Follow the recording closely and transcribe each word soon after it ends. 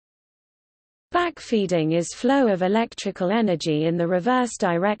Backfeeding is flow of electrical energy in the reverse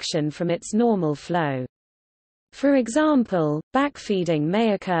direction from its normal flow. For example, backfeeding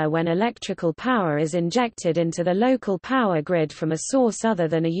may occur when electrical power is injected into the local power grid from a source other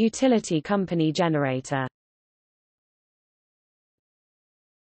than a utility company generator.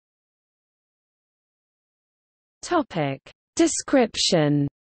 Topic: Description.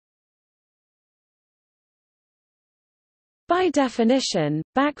 By definition,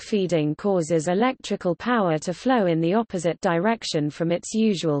 backfeeding causes electrical power to flow in the opposite direction from its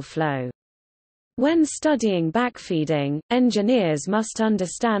usual flow. When studying backfeeding, engineers must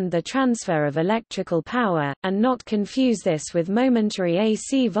understand the transfer of electrical power, and not confuse this with momentary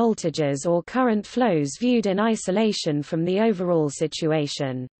AC voltages or current flows viewed in isolation from the overall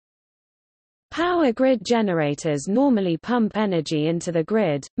situation. Power grid generators normally pump energy into the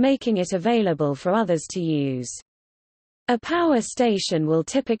grid, making it available for others to use. A power station will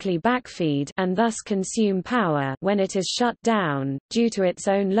typically backfeed and thus consume power when it is shut down, due to its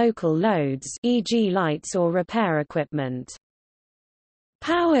own local loads, e.g. lights or repair equipment.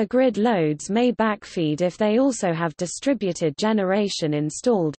 Power grid loads may backfeed if they also have distributed generation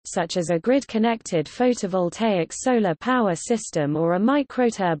installed, such as a grid-connected photovoltaic solar power system or a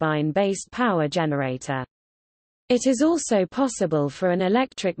microturbine-based power generator. It is also possible for an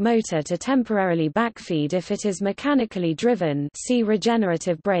electric motor to temporarily backfeed if it is mechanically driven. See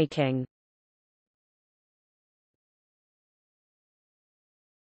regenerative braking.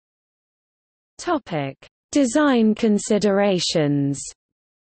 Topic: Design considerations.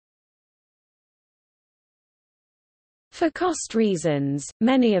 For cost reasons,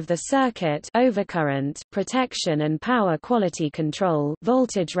 many of the circuit overcurrent protection and power quality control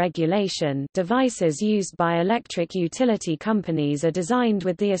voltage regulation devices used by electric utility companies are designed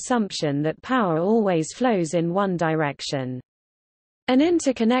with the assumption that power always flows in one direction. An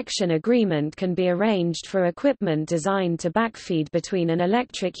interconnection agreement can be arranged for equipment designed to backfeed between an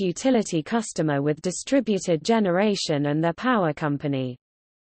electric utility customer with distributed generation and their power company.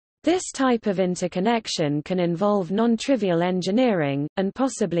 This type of interconnection can involve non-trivial engineering, and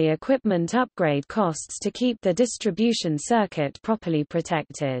possibly equipment upgrade costs to keep the distribution circuit properly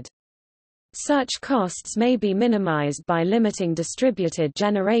protected. Such costs may be minimized by limiting distributed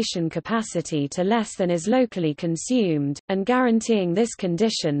generation capacity to less than is locally consumed, and guaranteeing this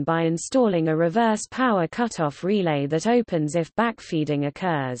condition by installing a reverse power cutoff relay that opens if backfeeding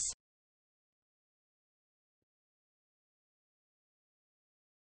occurs.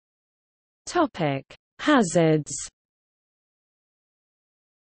 Hazards.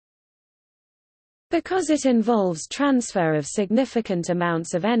 Because it involves transfer of significant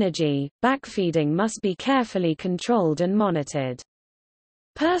amounts of energy, backfeeding must be carefully controlled and monitored.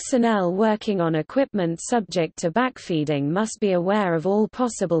 Personnel working on equipment subject to backfeeding must be aware of all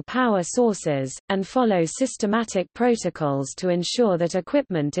possible power sources, and follow systematic protocols to ensure that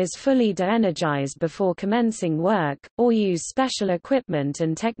equipment is fully de-energized before commencing work, or use special equipment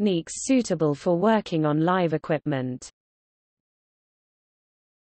and techniques suitable for working on live equipment.